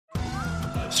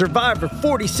Survivor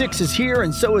 46 is here,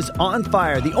 and so is On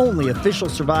Fire, the only official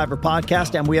Survivor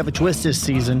podcast, and we have a twist this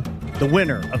season. The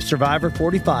winner of Survivor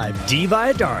 45, Dee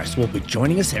Valladares, will be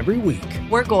joining us every week.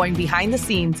 We're going behind the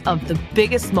scenes of the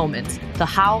biggest moments, the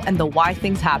how and the why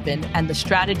things happen, and the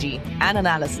strategy and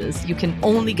analysis you can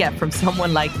only get from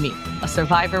someone like me, a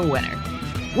Survivor winner.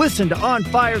 Listen to On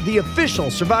Fire, the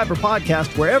official Survivor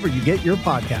podcast, wherever you get your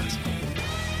podcast.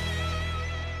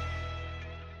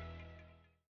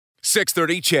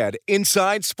 630 CHED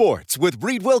Inside Sports with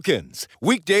Reed Wilkins.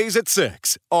 Weekdays at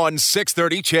 6 on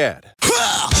 630 CHED.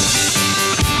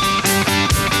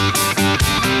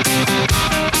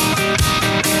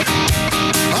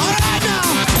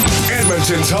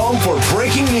 Edmonton's home for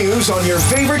breaking news on your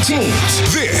favorite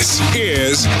teams. This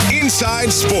is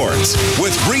Inside Sports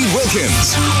with Reed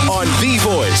Wilkins on the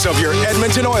voice of your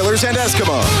Edmonton Oilers and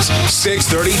Eskimos.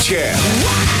 630 CHED.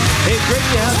 Hey, great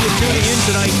to have you tuning in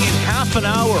tonight. In half an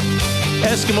hour,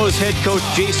 Eskimos head coach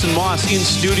Jason Moss in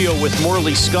studio with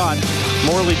Morley Scott.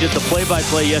 Morley did the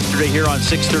play-by-play yesterday here on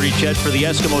 630 CHED for the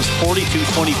Eskimos'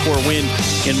 42-24 win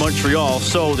in Montreal.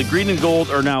 So the Green and Gold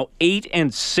are now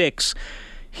 8-6.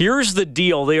 Here's the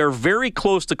deal. They are very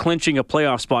close to clinching a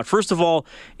playoff spot. First of all,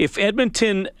 if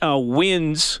Edmonton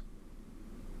wins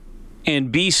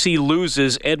and BC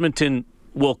loses, Edmonton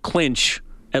will clinch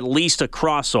at least a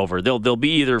crossover. They'll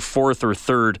be either fourth or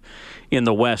third in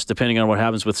the West, depending on what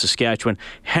happens with Saskatchewan.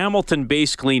 Hamilton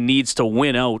basically needs to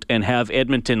win out and have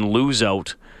Edmonton lose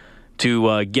out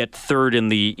to get third in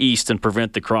the East and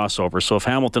prevent the crossover. So if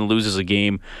Hamilton loses a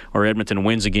game or Edmonton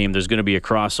wins a game, there's going to be a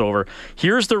crossover.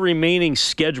 Here's the remaining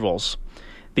schedules.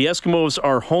 The Eskimos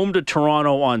are home to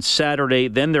Toronto on Saturday.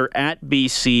 Then they're at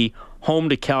BC, home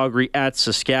to Calgary, at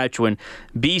Saskatchewan.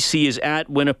 BC is at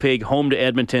Winnipeg, home to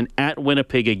Edmonton, at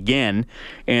Winnipeg again,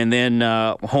 and then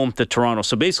home to Toronto.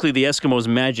 So basically the Eskimos'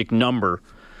 magic number,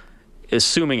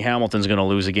 assuming Hamilton's going to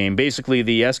lose a game, basically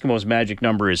the Eskimos' magic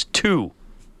number is 2.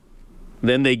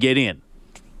 Then they get in.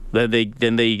 Then they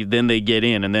get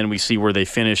in, and then we see where they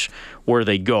finish, where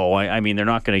they go. I mean, they're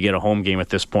not going to get a home game at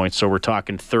this point, so we're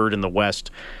talking third in the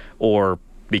West or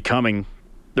becoming...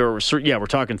 we're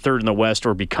talking third in the West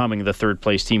or becoming the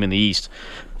third-place team in the East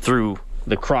through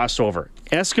the crossover.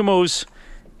 Eskimos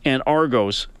and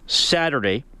Argos,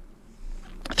 Saturday,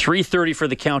 3:30 for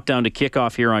the countdown to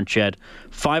kickoff here on CHED,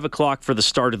 5 o'clock for the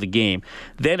start of the game.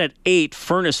 Then at 8,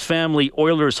 Furnace Family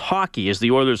Oilers Hockey as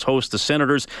the Oilers host the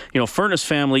Senators. You know, Furnace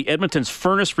Family, Edmonton's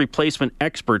furnace replacement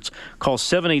experts. Call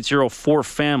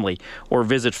 780-4FAMILY or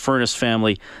visit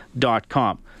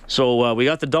furnacefamily.com. So we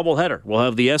got the doubleheader. We'll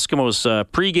have the Eskimos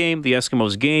pregame, the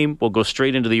Eskimos game. We'll go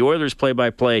straight into the Oilers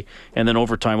play-by-play, and then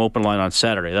overtime open line on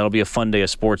Saturday. That'll be a fun day of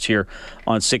sports here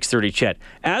on 630 CHED.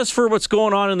 As for what's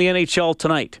going on in the NHL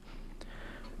tonight,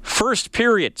 first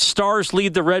period, Stars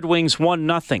lead the Red Wings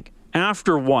 1-0.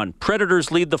 After 1, Predators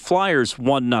lead the Flyers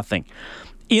 1-0.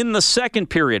 In the second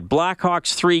period,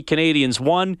 Blackhawks 3, Canadians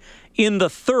 1. In the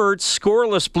third,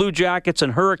 scoreless Blue Jackets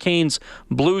and Hurricanes.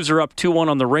 Blues are up 2-1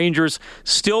 on the Rangers.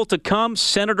 Still to come,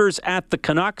 Senators at the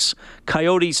Canucks,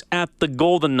 Coyotes at the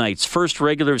Golden Knights. First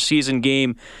regular season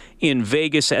game in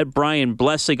Vegas. At Brian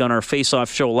Blessing on our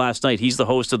Face-Off show last night. He's the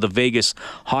host of the Vegas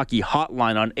Hockey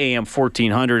Hotline on AM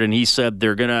 1400, and he said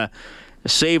they're going to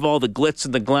save all the glitz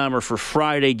and the glamour for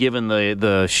Friday, given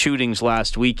the shootings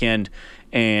last weekend,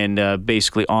 and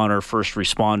basically honor first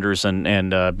responders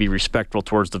and be respectful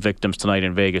towards the victims tonight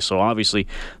in Vegas. So obviously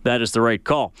that is the right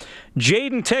call.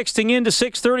 Jaden texting in to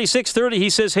 630. He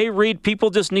says, hey, Reed, people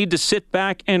just need to sit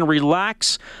back and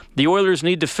relax. The Oilers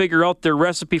need to figure out their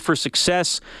recipe for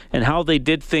success and how they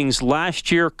did things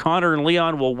last year. Connor and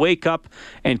Leon will wake up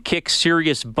and kick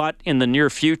serious butt in the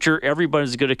near future.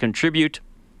 Everybody's going to contribute.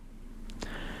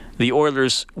 The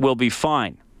Oilers will be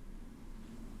fine.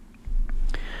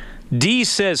 D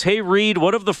says, hey, Reed,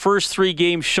 what have the first 3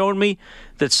 games shown me?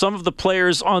 That some of the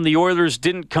players on the Oilers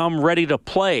didn't come ready to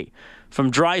play. From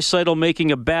Draisaitl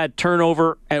making a bad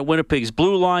turnover at Winnipeg's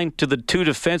blue line, to the 2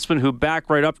 defensemen who back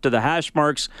right up to the hash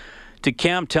marks, to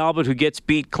Cam Talbot, who gets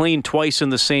beat clean twice in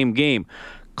the same game.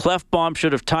 Klefbom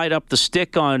should have tied up the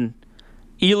stick on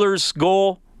Ehlers'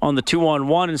 goal on the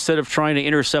 2-on-1 instead of trying to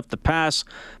intercept the pass.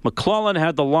 McClellan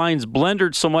had the lines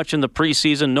blended so much in the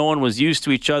preseason, no one was used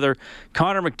to each other.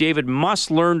 Connor McDavid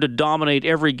must learn to dominate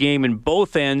every game in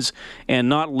both ends and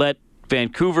not let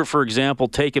Vancouver, for example,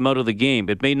 take him out of the game.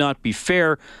 It may not be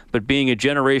fair, but being a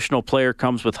generational player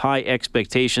comes with high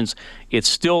expectations. It's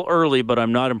still early, but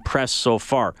I'm not impressed so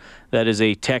far. That is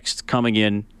a text coming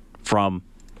in from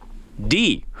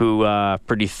D, who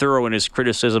pretty thorough in his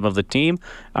criticism of the team.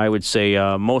 I would say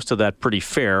most of that pretty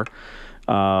fair.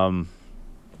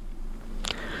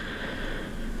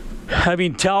 I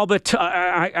mean, Talbot,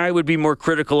 I would be more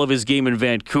critical of his game in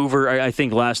Vancouver. I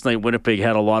think last night Winnipeg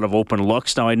had a lot of open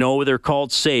looks. Now, I know they're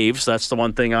called saves. That's the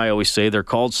one thing I always say. They're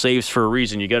called saves for a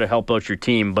reason. You got to help out your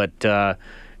team, but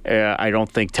I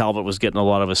don't think Talbot was getting a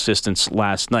lot of assistance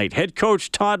last night. Head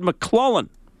coach Todd McLellan.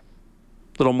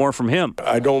 A little more from him.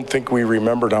 I don't think we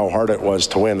remembered how hard it was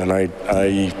to win, and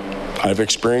I've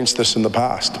experienced this in the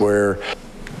past where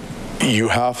you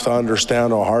have to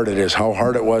understand how hard it is, how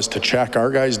hard it was to check. Our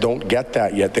guys don't get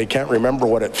that yet. They can't remember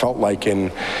what it felt like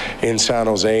in San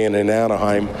Jose and in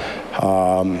Anaheim.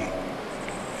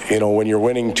 When you're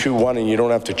winning 2-1 and you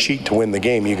don't have to cheat to win the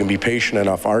game, you can be patient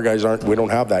enough. Our guys we don't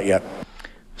have that yet.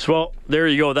 So, well, there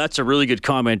you go. That's a really good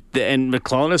comment. And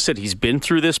McLellan has said he's been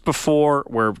through this before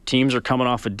where teams are coming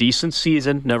off a decent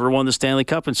season, never won the Stanley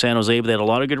Cup in San Jose, but they had a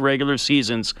lot of good regular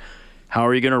seasons. How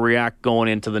are you going to react going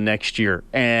into the next year?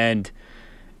 And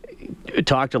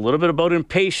talked a little bit about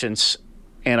impatience,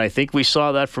 and I think we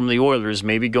saw that from the Oilers,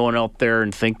 maybe going out there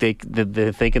and thinking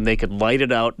they could light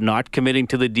it out, not committing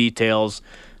to the details,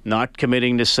 not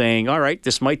committing to saying, all right,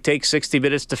 this might take 60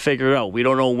 minutes to figure it out. We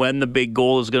don't know when the big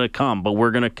goal is going to come, but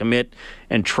we're going to commit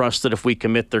and trust that if we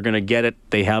commit, they're going to get it.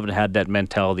 They haven't had that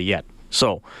mentality yet.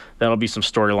 So that'll be some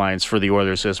storylines for the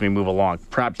Oilers as we move along.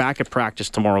 Back at practice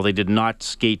tomorrow. They did not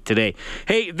skate today.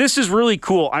 Hey, this is really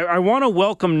cool. I want to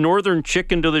welcome Northern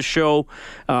Chicken to the show.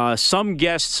 Some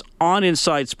guests on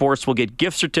Inside Sports will get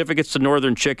gift certificates to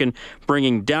Northern Chicken,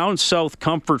 bringing down south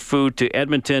comfort food to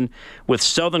Edmonton with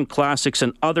Southern classics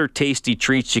and other tasty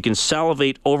treats. You can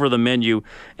salivate over the menu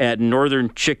at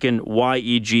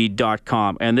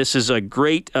northernchickenyeg.com. And this is a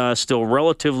great, still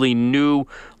relatively new,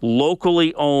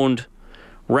 locally owned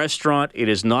restaurant. It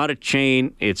is not a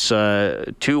chain. It's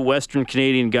two Western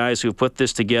Canadian guys who put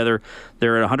this together.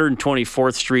 They're at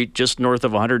 124th Street, just north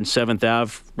of 107th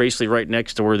Ave, basically right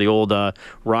next to where the old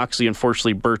Roxy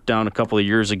unfortunately burnt down a couple of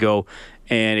years ago.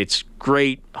 And it's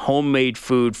great homemade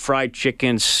food, fried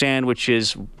chicken,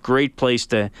 sandwiches, great place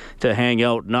to hang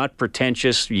out, not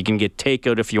pretentious. You can get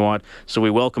takeout if you want. So we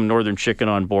welcome Northern Chicken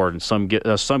on board, and some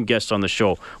guests on the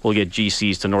show will get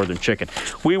GCs to Northern Chicken.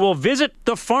 We will visit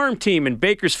the farm team in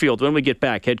Bakersfield when we get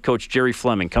back. Head coach Jerry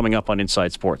Fleming coming up on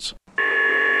Inside Sports.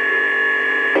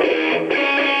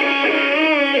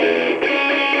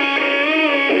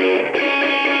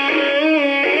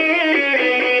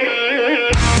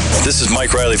 This is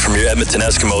Mike Riley from your Edmonton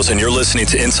Eskimos, and you're listening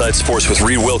to Inside Sports with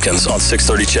Reed Wilkins on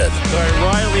 630 CHED. All right,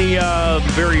 Riley,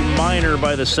 very minor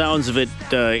by the sounds of it,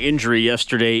 injury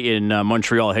yesterday in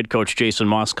Montreal. Head coach Jason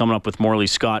Moss coming up with Morley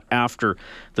Scott after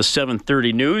the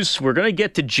 7:30 news. We're going to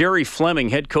get to Jerry Fleming,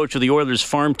 head coach of the Oilers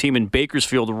farm team in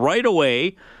Bakersfield, right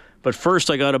away. But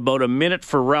first, I got about a minute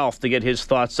for Ralph to get his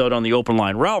thoughts out on the open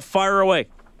line. Ralph, fire away.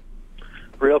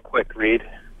 Real quick, Reed.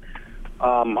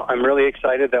 I'm really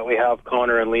excited that we have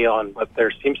Connor and Leon, but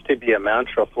there seems to be a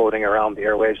mantra floating around the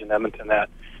airwaves in Edmonton that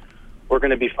we're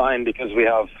going to be fine because we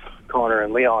have Connor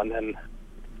and Leon. And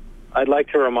I'd like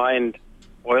to remind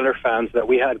Oiler fans that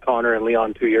we had Connor and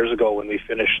Leon 2 years ago when we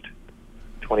finished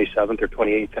 27th or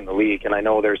 28th in the league. And I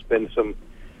know there's been some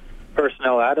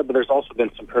personnel added, but there's also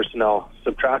been some personnel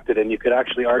subtracted. And you could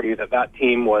actually argue that that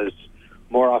team was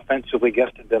more offensively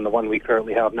gifted than the one we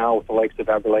currently have now with the likes of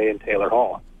Eberle and Taylor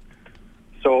Hall.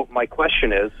 So my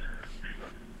question is,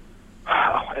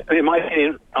 in my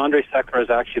opinion, Andre Sekera is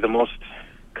actually the most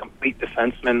complete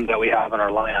defenseman that we have in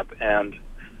our lineup. And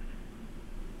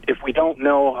if we don't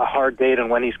know a hard date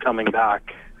and when he's coming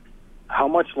back, how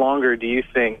much longer do you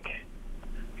think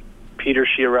Peter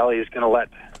Chiarelli is going to let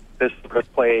this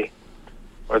play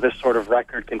or this sort of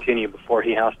record continue before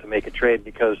he has to make a trade?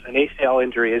 Because an ACL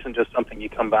injury isn't just something you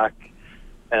come back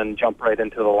and jump right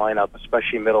into the lineup,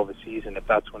 especially middle of the season, if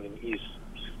that's when he's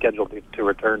scheduled to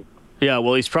return. Yeah,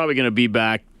 well, he's probably going to be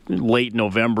back late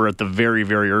November at the very,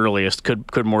 very earliest.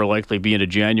 Could more likely be into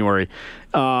January.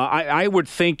 I would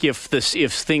think if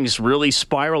things really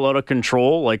spiral out of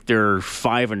control, like they're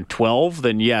 5-12,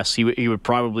 then yes, he would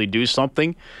probably do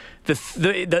something.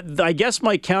 I guess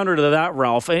my counter to that,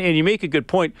 Ralph, and you make a good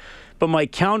point, but my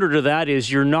counter to that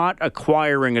is you're not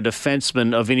acquiring a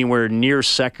defenseman of anywhere near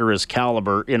Sekera's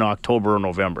caliber in October or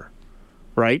November,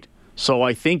 right? So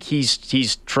I think he's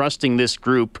trusting this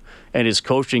group and his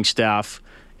coaching staff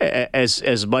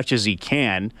as much as he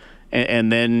can,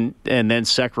 and then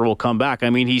Sekera will come back. I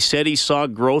mean, he said he saw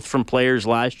growth from players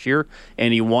last year,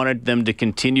 and he wanted them to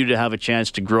continue to have a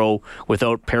chance to grow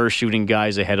without parachuting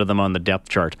guys ahead of them on the depth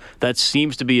chart. That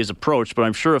seems to be his approach, but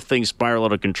I'm sure if things spiral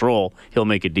out of control, he'll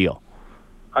make a deal.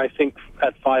 I think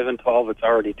at 5-12, it's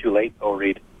already too late, though,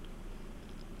 Reed.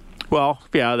 Well,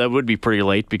 yeah, that would be pretty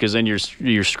late because then you're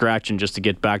scratching just to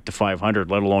get back to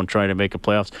 500, let alone trying to make a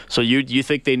playoffs. So you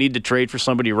think they need to trade for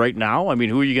somebody right now? I mean,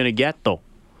 who are you going to get, though?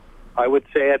 I would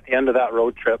say at the end of that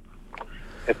road trip,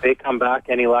 if they come back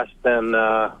any less than,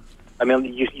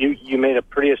 you made a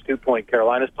pretty astute point.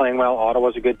 Carolina's playing well.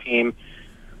 Ottawa's a good team.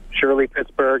 Surely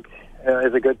Pittsburgh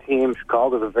is a good team.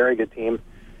 Chicago's a very good team.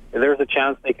 If there's a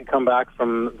chance they could come back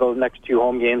from those next 2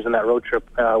 home games in that road trip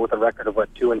with a record of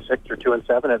 2-6 or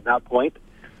 2-7 at that point,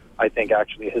 I think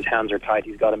actually his hands are tied.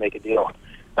 He's got to make a deal.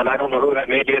 And I don't know who that.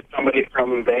 Maybe it's somebody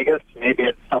from Vegas. Maybe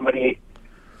it's somebody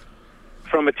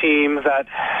from a team that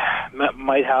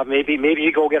might have. Maybe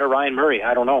you go get a Ryan Murray.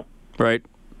 I don't know. Right.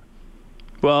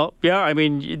 Well, yeah, I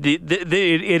mean,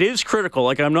 it is critical.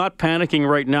 Like, I'm not panicking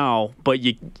right now, but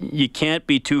you can't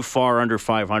be too far under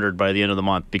 500 by the end of the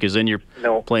month because then you're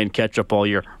playing catch-up all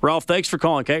year. Ralph, thanks for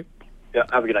calling, okay? Yeah,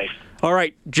 have a good night. All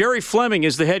right, Jerry Fleming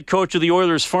is the head coach of the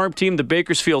Oilers farm team, the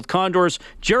Bakersfield Condors.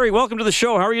 Jerry, welcome to the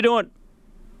show. How are you doing?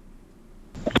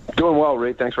 Doing well,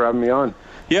 Ray. Thanks for having me on.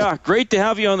 Yeah, great to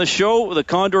have you on the show. The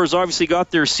Condors obviously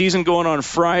got their season going on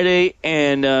Friday,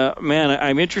 and, man,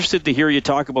 I'm interested to hear you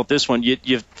talk about this one.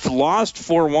 You've lost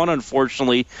 4-1,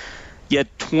 unfortunately,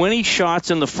 yet 20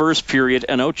 shots in the first period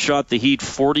and outshot the Heat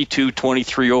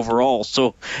 42-23 overall.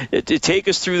 So to take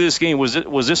us through this game, was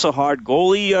this a hard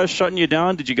goalie shutting you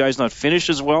down? Did you guys not finish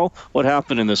as well? What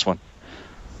happened in this one?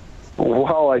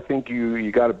 Well, I think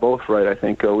you got it both right. I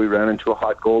think we ran into a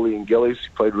hot goalie in Gillies. He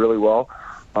played really well.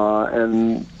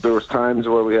 And there was times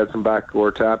where we had some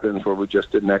backdoor tap-ins where we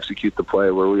just didn't execute the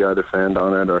play, where we either fanned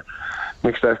on it or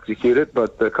mixed execute it.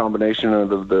 But the combination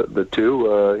of the two,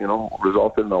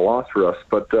 resulted in a loss for us.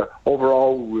 But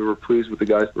overall, we were pleased with the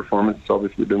guys' performance.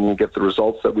 Obviously, didn't get the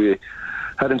results that we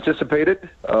had anticipated.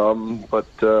 But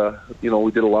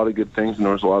we did a lot of good things, and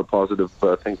there was a lot of positive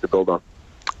things to build on.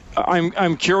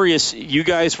 I'm curious. You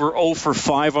guys were 0 for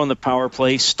 5 on the power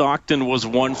play. Stockton was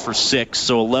 1 for 6,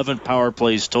 so 11 power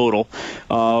plays total.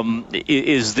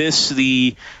 Is this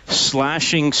the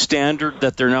slashing standard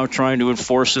that they're now trying to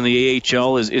enforce in the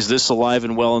AHL? Is this alive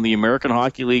and well in the American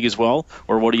Hockey League as well,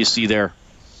 or what do you see there?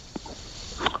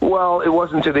 Well, it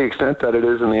wasn't to the extent that it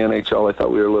is in the NHL. I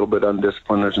thought we were a little bit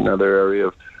undisciplined. There's another area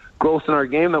of growth in our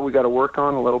game that we got to work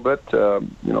on a little bit.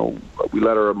 We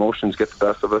let our emotions get the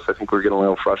best of us. I think we're getting a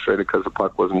little frustrated because the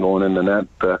puck wasn't going in the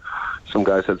net. Some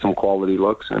guys had some quality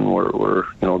looks, and we're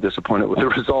disappointed with the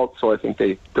results. So I think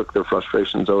they took their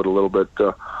frustrations out a little bit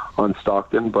on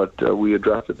Stockton. But we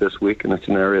addressed it this week, and it's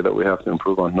an area that we have to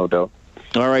improve on, no doubt.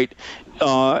 All right.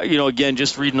 Again,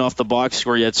 just reading off the box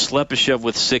score, you had Slepyshev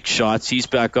with 6 shots. He's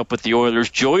back up with the Oilers.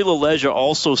 Joey Leleja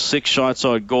also 6 shots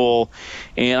on goal.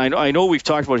 And I know we've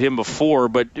talked about him before,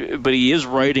 but he is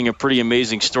writing a pretty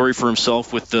amazing story for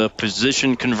himself with the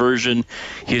position conversion,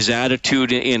 his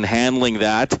attitude in handling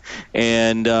that.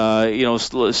 And,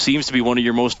 seems to be one of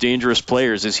your most dangerous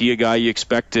players. Is he a guy you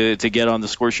expect to get on the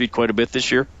score sheet quite a bit this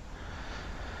year?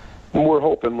 We're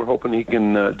hoping he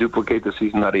can duplicate the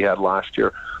season that he had last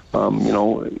year.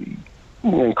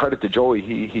 And credit to Joey,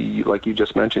 he like you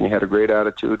just mentioned, he had a great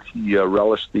attitude. He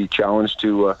relished the challenge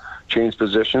to change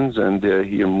positions, and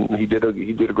he did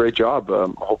a great job.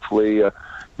 Hopefully,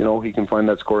 he can find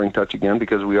that scoring touch again,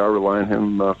 because we are relying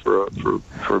on him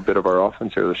for a bit of our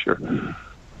offense here this year.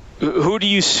 Who do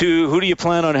you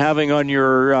plan on having on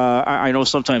your? I know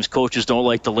sometimes coaches don't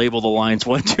like to label the lines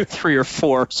 1, 2, 3, or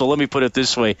 4. So let me put it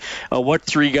this way: what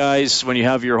 3 guys, when you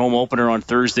have your home opener on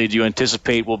Thursday, do you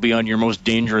anticipate will be on your most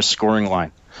dangerous scoring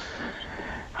line?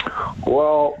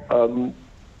 Well,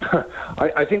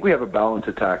 I think we have a balanced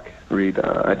attack, Reed.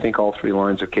 I think all 3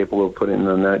 lines are capable of putting in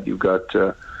the net. You've got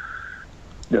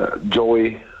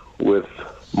Joey with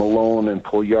Malone and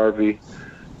Puljujarvi,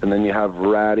 and then you have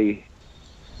Ratty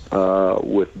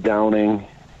with Downing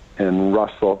and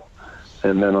Russell.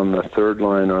 And then on the third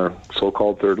line, our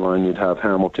so-called third line, you'd have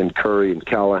Hamilton, Curry, and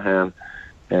Callahan.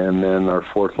 And then our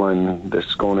fourth line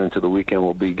that's going into the weekend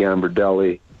will be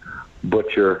Gambardelli,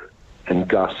 Butcher, and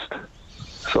Gust.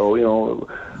 So,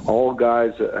 all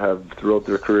guys that have throughout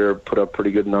their career put up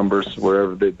pretty good numbers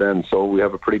wherever they've been. So we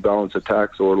have a pretty balanced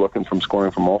attack, so we're looking from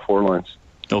scoring from all 4 lines.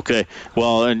 Okay.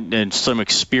 Well, and some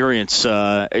experience.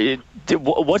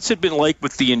 What's it been like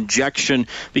with the injection?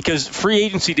 Because free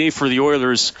agency day for the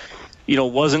Oilers,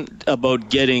 wasn't about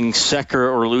getting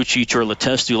Sekera or Lucic or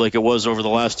Letestu like it was over the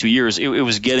last 2 years. It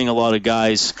was getting a lot of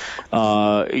guys,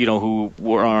 who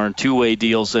were on 2-way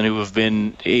deals and who have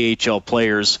been AHL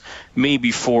players,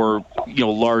 maybe for,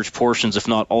 large portions, if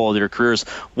not all of their careers.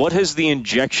 What has the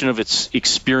injection of its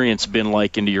experience been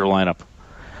like into your lineup?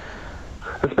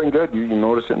 It's been good. You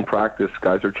notice it in practice.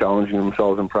 Guys are challenging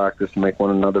themselves in practice to make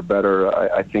one another better.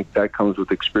 I think that comes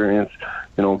with experience.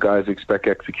 Guys expect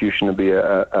execution to be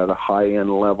at a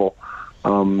high-end level.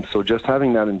 So just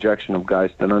having that injection of guys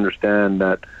that understand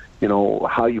that,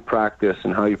 how you practice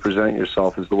and how you present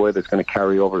yourself is the way that's going to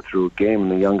carry over through a game.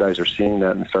 And the young guys are seeing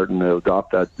that and starting to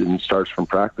adopt that, and it starts from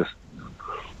practice.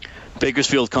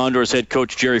 Bakersfield Condors head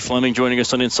coach Jerry Fleming joining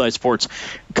us on Inside Sports.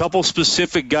 A couple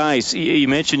specific guys. You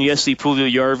mentioned Jesse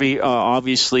Puljujärvi,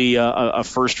 obviously a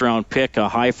first-round pick, a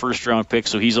high first-round pick,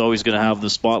 so he's always going to have the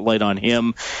spotlight on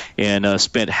him, and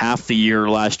spent half the year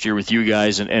last year with you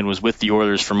guys and was with the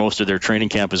Oilers for most of their training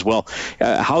camp as well.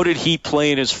 How did he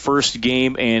play in his first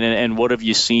game, and what have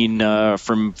you seen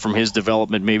from his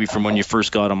development, maybe from when you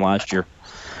first got him last year?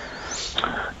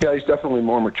 Yeah, he's definitely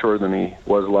more mature than he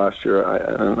was last year,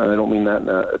 and I don't mean that in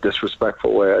a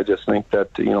disrespectful way. I just think that,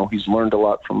 he's learned a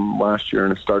lot from last year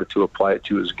and has started to apply it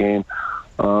to his game.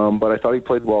 But I thought he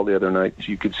played well the other night.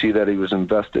 You could see that he was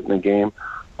invested in the game.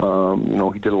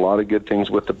 He did a lot of good things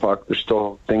with the puck. There's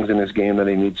still things in his game that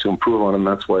he needs to improve on, and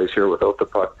that's why he's here without the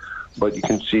puck. But you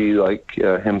can see,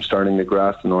 him starting to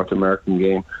grasp the North American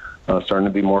game. Starting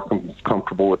to be more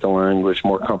comfortable with the language,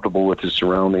 more comfortable with his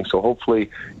surroundings. So hopefully,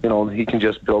 he can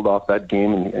just build off that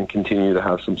game and continue to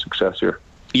have some success here.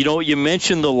 You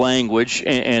mentioned the language,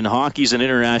 and hockey's an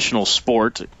international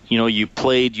sport. You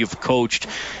played, you've coached.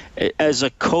 As a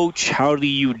coach, how do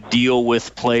you deal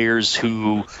with players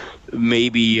who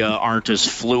maybe aren't as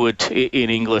fluent in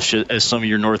English as some of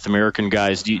your North American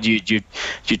guys? Do you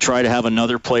try to have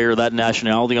another player of that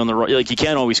nationality on the right? You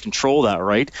can't always control that,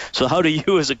 right? So how do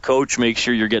you as a coach make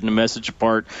sure you're getting the message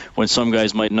apart when some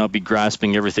guys might not be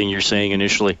grasping everything you're saying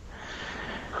initially?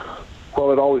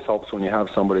 Well, it always helps when you have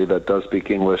somebody that does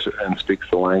speak English and speaks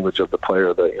the language of the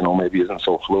player that, maybe isn't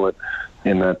so fluent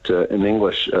in that in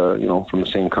English, from the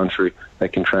same country,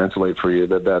 that can translate for you.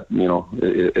 That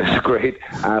is a great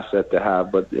asset to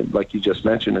have. But like you just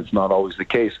mentioned, it's not always the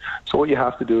case. So what you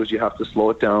have to do is you have to slow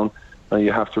it down.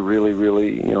 You have to really,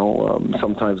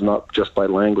 sometimes not just by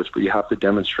language, but you have to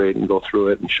demonstrate and go through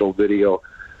it and show video.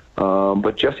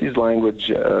 But Jesse's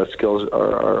language skills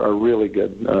are really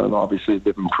good. Obviously,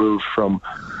 they've improved from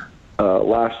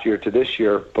last year to this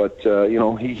year, but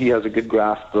he has a good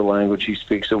grasp of the language. He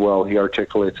speaks it well. He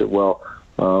articulates it well.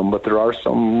 But there are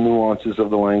some nuances of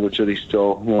the language that he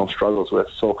still struggles with.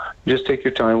 So just take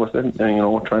your time with it,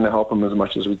 and we're trying to help him as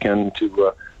much as we can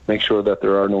to make sure that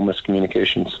there are no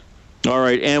miscommunications. All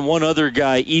right, and one other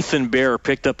guy, Ethan Bear,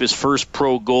 picked up his first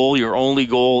pro goal, your only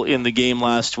goal in the game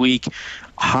last week.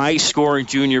 High-scoring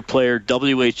junior player,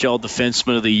 WHL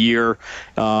Defenseman of the Year.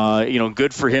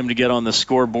 Good for him to get on the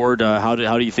scoreboard. How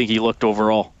do you think he looked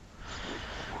overall?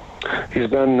 He's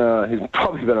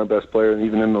probably been our best player, and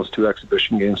even in those two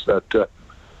exhibition games that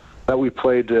we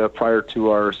played prior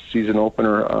to our season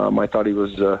opener, I thought he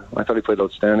played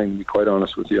outstanding. To be quite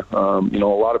honest with you, a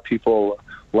lot of people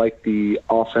like the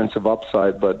offensive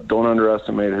upside, but don't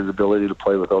underestimate his ability to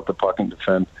play without the puck and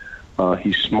defend.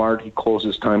 He's smart. He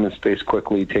closes time and space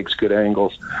quickly. He takes good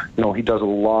angles. He does a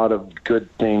lot of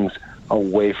good things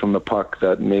away from the puck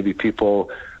that maybe people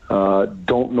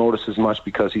don't notice as much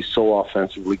because he's so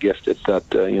offensively gifted that,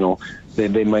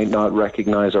 they might not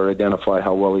recognize or identify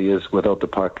how well he is without the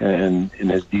puck, and in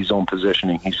his D-zone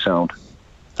positioning, he's sound.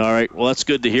 All right, well, that's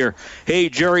good to hear. Hey,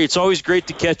 Jerry, it's always great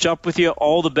to catch up with you.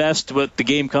 All the best with the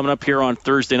game coming up here on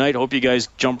Thursday night. Hope you guys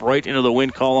jump right into the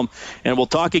win column, and we'll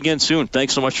talk again soon.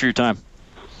 Thanks so much for your time.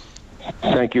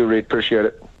 Thank you, Reed. Appreciate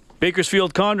it.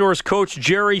 Bakersfield Condors coach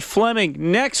Jerry Fleming.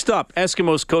 Next up,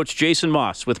 Eskimos coach Jason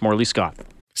Moss with Morley Scott.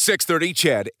 630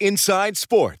 CHED Inside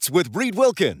Sports with Reed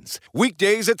Wilkins.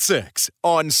 Weekdays at 6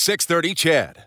 on 630 CHED.